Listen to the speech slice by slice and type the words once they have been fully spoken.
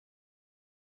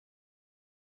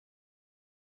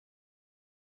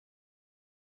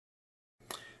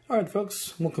All right,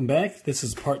 folks, welcome back. This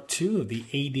is part 2 of the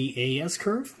ADAS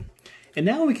curve. And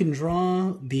now we can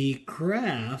draw the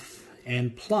graph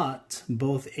and plot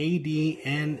both AD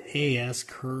and AS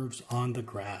curves on the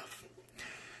graph.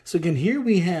 So again, here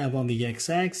we have on the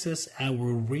x-axis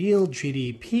our real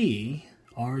GDP,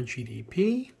 our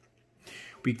GDP.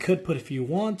 We could put, if you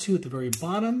want to, at the very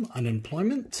bottom,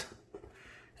 unemployment.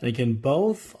 And again,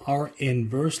 both are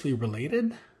inversely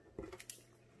related.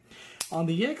 On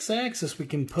the x-axis, we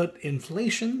can put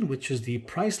inflation, which is the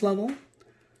price level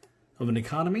of an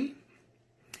economy.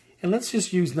 And let's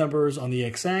just use numbers on the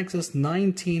x-axis,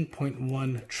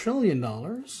 $19.1 trillion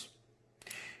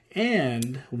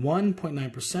and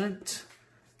 1.9%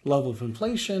 level of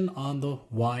inflation on the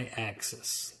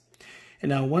y-axis. And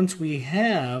now once we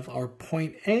have our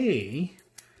point A,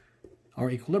 our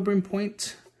equilibrium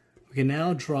point, we can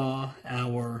now draw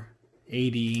our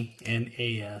AD and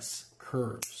AS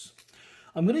curves.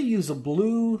 I'm going to use a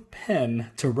blue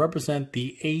pen to represent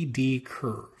the AD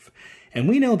curve. And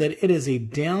we know that it is a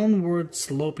downward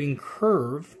sloping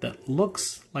curve that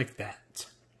looks like that.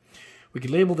 We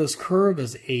can label this curve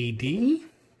as AD.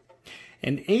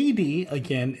 And AD,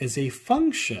 again, is a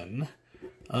function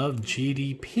of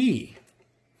GDP,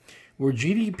 where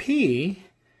GDP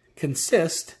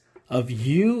consists of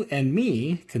you and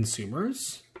me,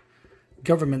 consumers,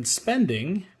 government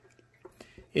spending,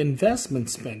 investment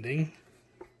spending,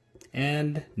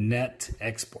 and net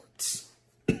exports.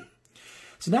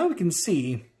 So now we can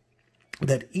see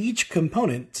that each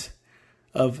component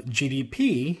of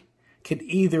GDP can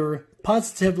either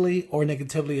positively or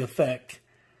negatively affect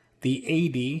the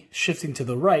AD shifting to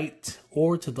the right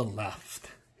or to the left.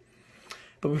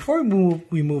 But before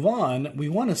we move on, we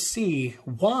want to see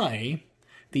why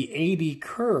the AD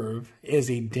curve is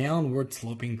a downward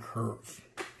sloping curve.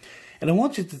 And I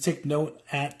want you to take note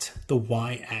at the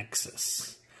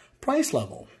y-axis. Price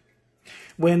level.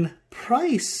 When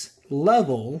price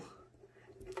level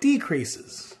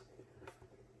decreases,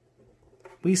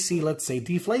 we see, let's say,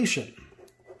 deflation.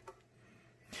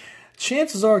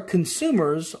 Chances are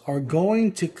consumers are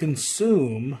going to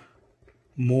consume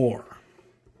more.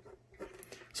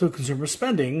 So consumer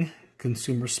spending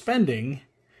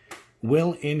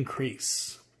will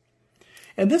increase.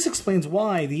 And this explains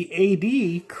why the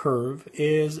AD curve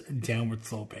is downward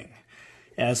sloping.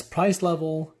 As price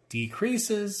level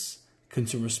decreases,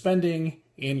 consumer spending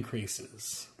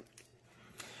increases.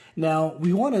 Now,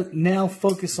 we want to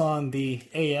focus on the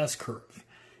AS curve.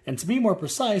 And to be more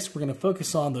precise, we're going to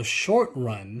focus on the short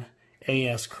run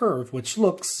AS curve, which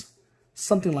looks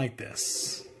something like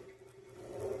this.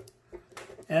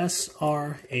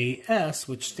 SRAS,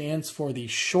 which stands for the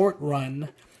short run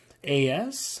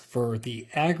AS, for the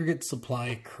aggregate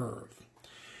supply curve.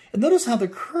 And notice how the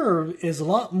curve is a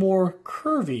lot more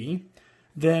curvy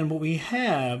than what we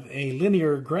have a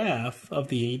linear graph of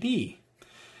the AD.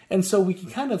 And so we can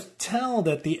kind of tell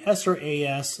that the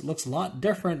SRAS looks a lot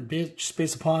different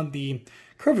based upon the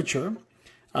curvature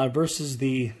versus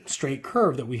the straight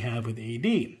curve that we have with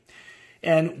AD.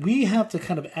 And we have to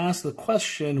kind of ask the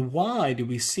question, why do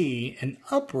we see an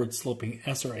upward sloping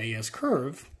SRAS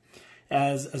curve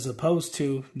as opposed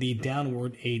to the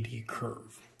downward AD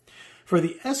curve? For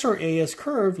the SRAS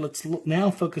curve, let's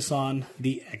now focus on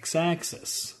the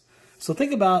x-axis. So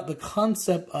think about the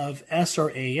concept of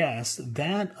SRAS,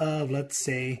 that of, let's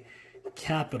say,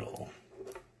 capital.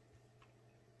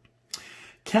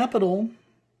 Capital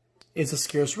is a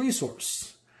scarce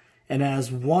resource. And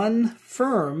as one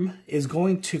firm is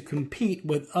going to compete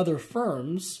with other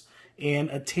firms in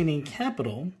attaining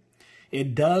capital,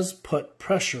 it does put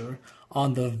pressure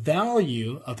on the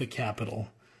value of the capital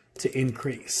to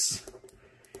increase.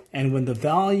 And when the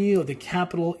value of the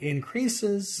capital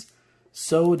increases,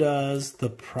 so does the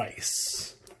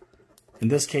price, in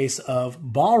this case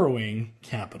of borrowing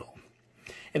capital.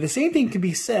 And the same thing can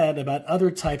be said about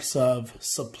other types of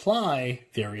supply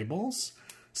variables,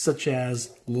 such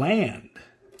as land.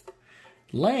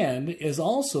 Land is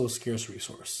also a scarce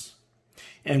resource.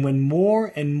 And when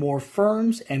more and more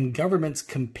firms and governments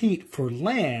compete for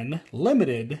land,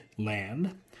 limited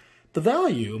land, the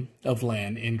value of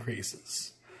land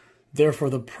increases. Therefore,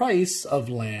 the price of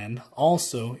land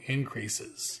also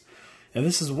increases. And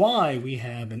this is why we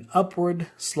have an upward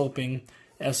sloping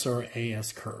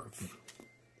SRAS curve.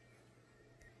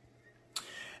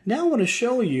 Now I want to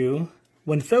show you,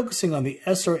 when focusing on the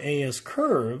SRAS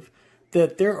curve,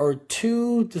 that there are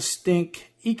two distinct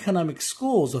economic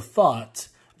schools of thought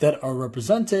that are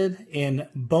represented in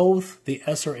both the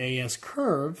SRAS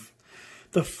curve.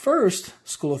 The first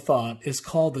school of thought is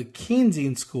called the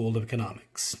Keynesian School of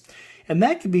Economics. And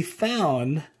that can be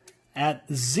found at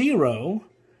 0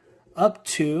 up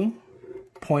to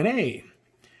point A.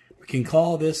 We can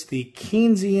call this the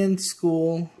Keynesian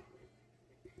School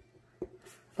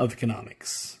of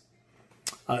Economics.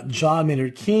 John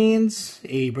Maynard Keynes,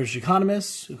 a British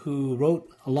economist who wrote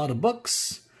a lot of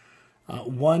books,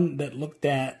 one that looked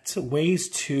at ways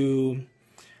to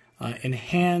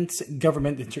enhance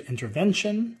government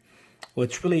intervention,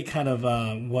 which really kind of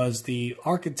was the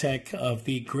architect of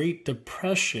the Great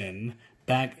Depression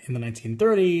back in the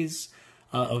 1930s,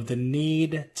 of the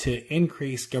need to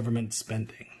increase government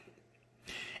spending.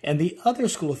 And the other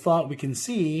school of thought we can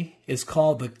see is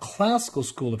called the Classical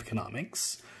School of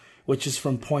Economics, which is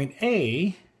from point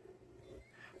A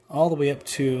all the way up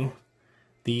to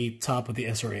the top of the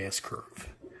SRAS curve.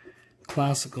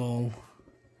 Classical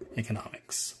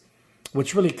economics,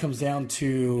 which really comes down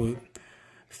to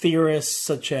theorists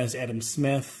such as Adam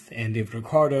Smith and David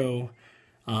Ricardo,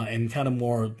 and kind of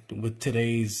more with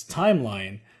today's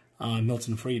timeline,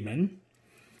 Milton Friedman.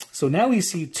 So now we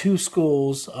see two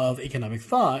schools of economic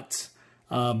thought.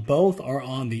 Both are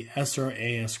on the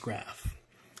SRAS graph.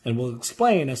 And we'll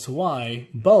explain as to why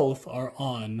both are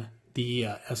on the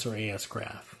SRAS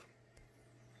graph.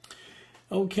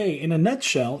 Okay, in a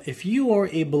nutshell, if you are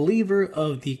a believer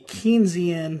of the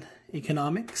Keynesian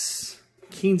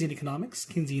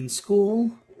Keynesian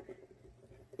School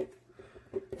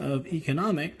of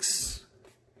Economics,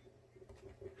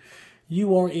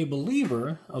 you are a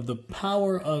believer of the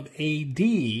power of AD,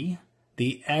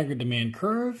 the aggregate demand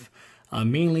curve,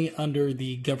 mainly under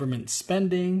the government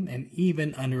spending and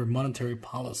even under monetary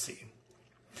policy.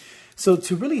 So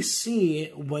to really see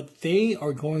what they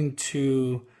are going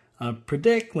to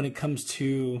predict when it comes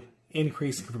to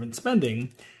increased government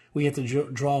spending, we have to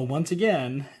draw once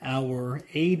again our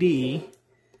ADAS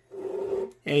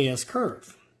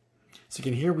curve. So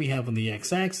again, here we have on the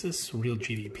x-axis real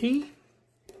GDP,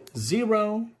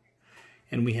 0,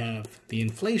 and we have the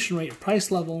inflation rate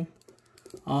price level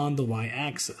on the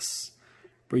y-axis.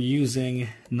 We're using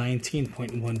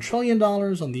 $19.1 trillion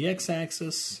on the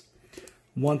x-axis,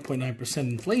 1.9%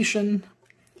 inflation,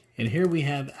 and here we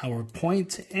have our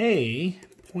point A,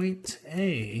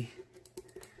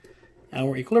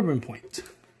 our equilibrium point.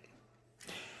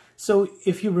 So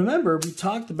if you remember, we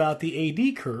talked about the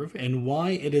AD curve and why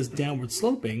it is downward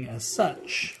sloping as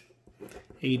such.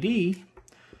 AD,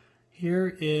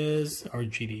 here is our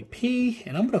GDP,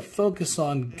 and I'm going to focus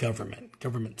on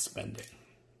government spending.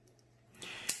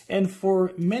 And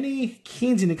for many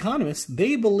Keynesian economists,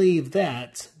 they believe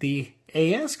that the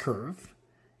AS curve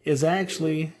is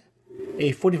actually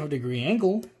a 45-degree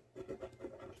angle,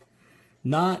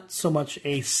 not so much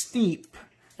a steep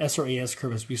SRAS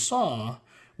curve as we saw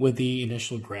with the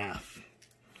initial graph.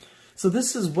 So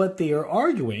this is what they are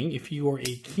arguing, if you are a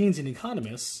Keynesian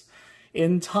economist,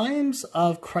 in times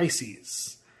of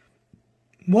crises.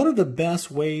 One of the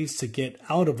best ways to get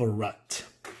out of a rut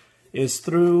is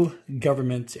through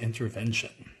government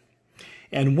intervention.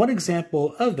 And one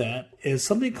example of that is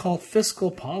something called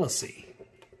fiscal policy.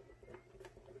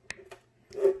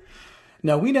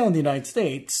 Now, we know in the United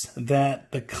States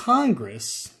that the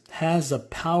Congress has the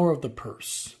power of the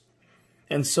purse.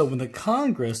 And so when the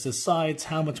Congress decides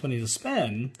how much money to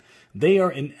spend, they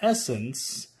are in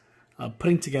essence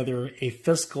putting together a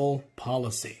fiscal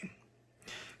policy.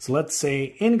 So let's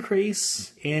say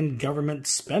increase in government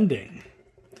spending.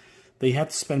 They have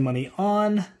to spend money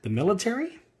on the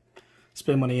military,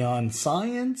 spend money on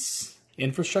science,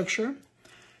 infrastructure.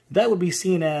 That would be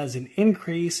seen as an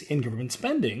increase in government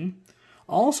spending,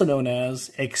 also known as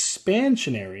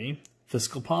expansionary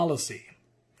fiscal policy.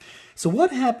 So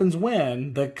what happens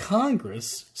when the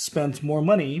Congress spends more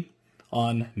money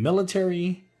on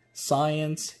military,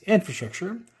 science,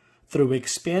 infrastructure through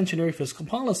expansionary fiscal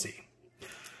policy?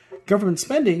 Government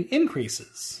spending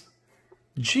increases.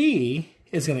 G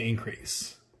is going to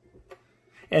increase.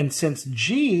 And since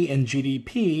G and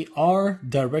GDP are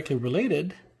directly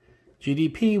related,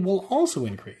 GDP will also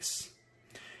increase.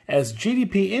 As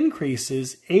GDP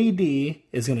increases, AD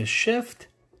is going to shift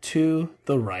to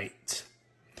the right.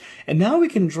 And now we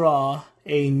can draw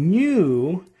a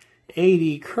new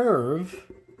AD curve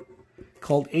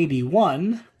called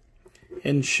AD1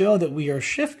 and show that we are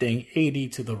shifting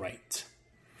AD to the right.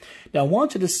 Now I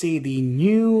want you to see the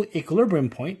new equilibrium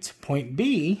point, point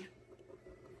B,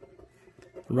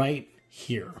 right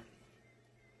here.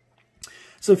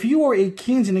 So if you are a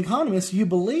Keynesian economist, you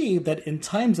believe that in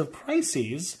times of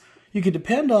crises, you can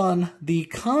depend on the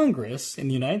Congress in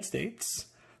the United States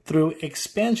through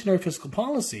expansionary fiscal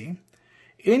policy,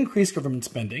 increase government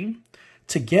spending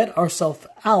to get ourselves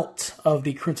out of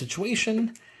the current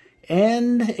situation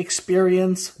and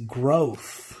experience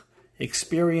growth.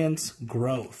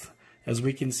 as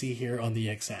we can see here on the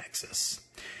x-axis.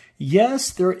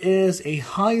 Yes, there is a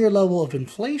higher level of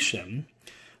inflation,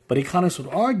 but economists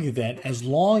would argue that as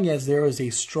long as there is a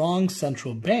strong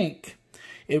central bank,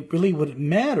 it really wouldn't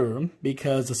matter,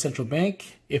 because the central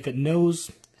bank, if it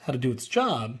knows how to do its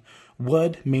job,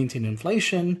 would maintain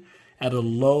inflation at a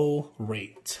low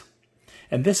rate.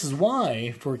 And this is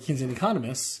why, for Keynesian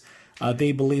economists,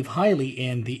 they believe highly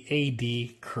in the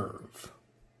AD curve.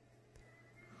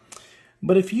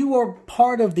 But if you are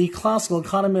part of the classical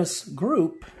economists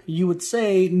group, you would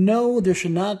say, no, there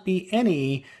should not be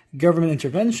any government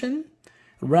intervention.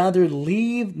 Rather,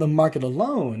 leave the market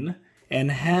alone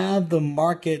and have the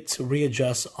market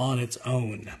readjust on its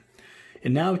own.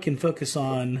 And now we can focus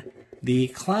on the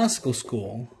classical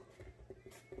school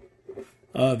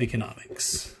of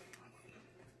economics.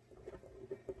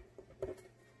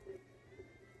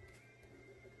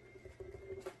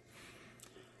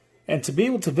 And to be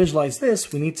able to visualize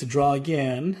this, we need to draw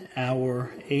again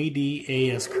our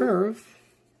ADAS curve,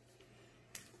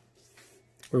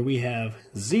 where we have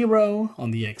 0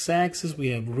 on the x-axis, we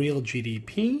have real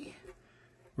GDP.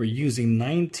 We're using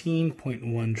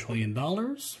 $19.1 trillion.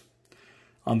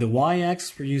 On the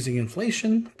y-axis, we're using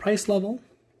inflation price level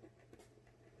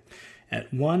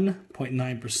at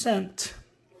 1.9%.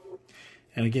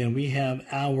 And again, we have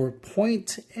our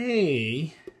point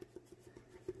A,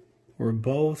 where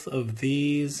both of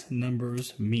these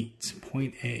numbers meet,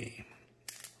 point A.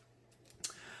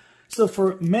 So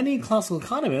for many classical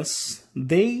economists,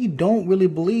 they don't really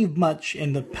believe much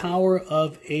in the power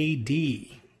of AD.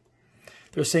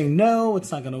 They're saying, no,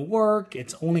 it's not going to work.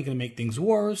 It's only going to make things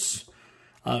worse.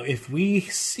 If we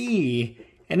see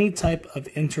any type of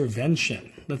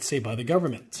intervention, let's say by the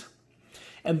government.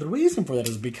 And the reason for that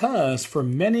is because for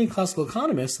many classical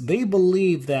economists, they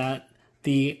believe that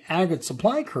the aggregate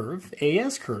supply curve,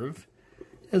 AS curve,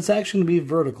 is actually going to be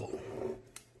vertical.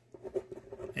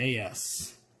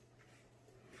 AS.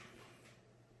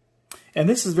 And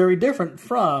this is very different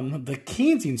from the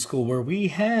Keynesian school, where we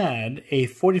had a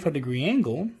 45-degree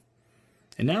angle,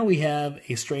 and now we have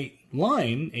a straight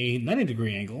line, a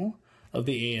 90-degree angle of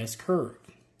the AS curve.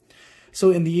 So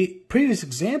in the previous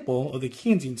example of the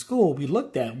Keynesian school, we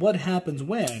looked at what happens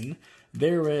when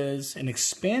there is an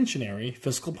expansionary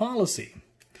fiscal policy.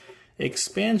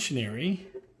 Expansionary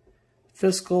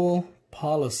fiscal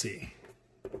policy.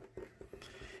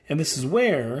 And this is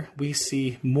where we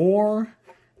see more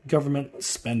government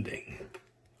spending,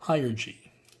 higher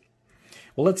G.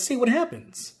 Well, let's see what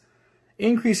happens.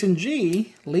 Increase in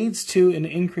G leads to an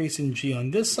increase in G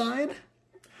on this side.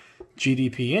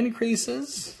 GDP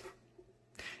increases.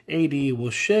 AD will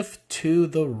shift to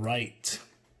the right.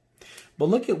 But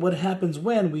look at what happens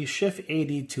when we shift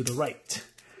AD to the right.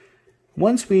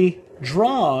 Once we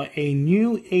draw a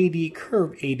new AD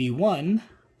curve, AD1,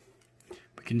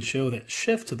 we can show that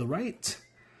shift to the right.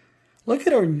 Look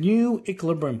at our new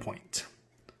equilibrium point,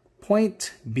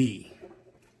 point B.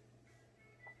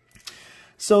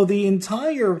 So the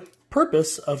entire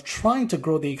purpose of trying to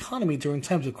grow the economy during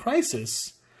times of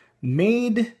crisis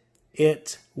made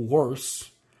it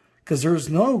worse, because there's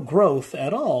no growth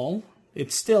at all.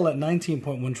 It's still at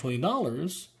 $19.1 trillion,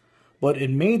 but it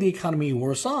made the economy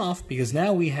worse off because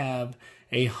now we have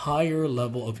a higher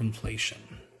level of inflation.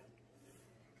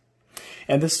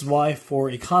 And this is why, for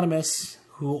economists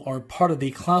who are part of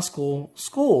the classical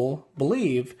school,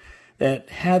 believe that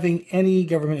having any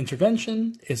government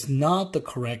intervention is not the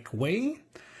correct way,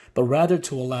 but rather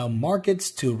to allow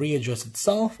markets to readjust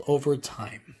itself over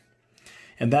time.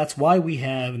 And that's why we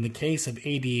have, in the case of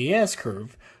ADAS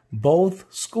curve, both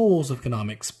schools of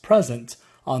economics present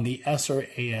on the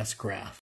SRAS graph.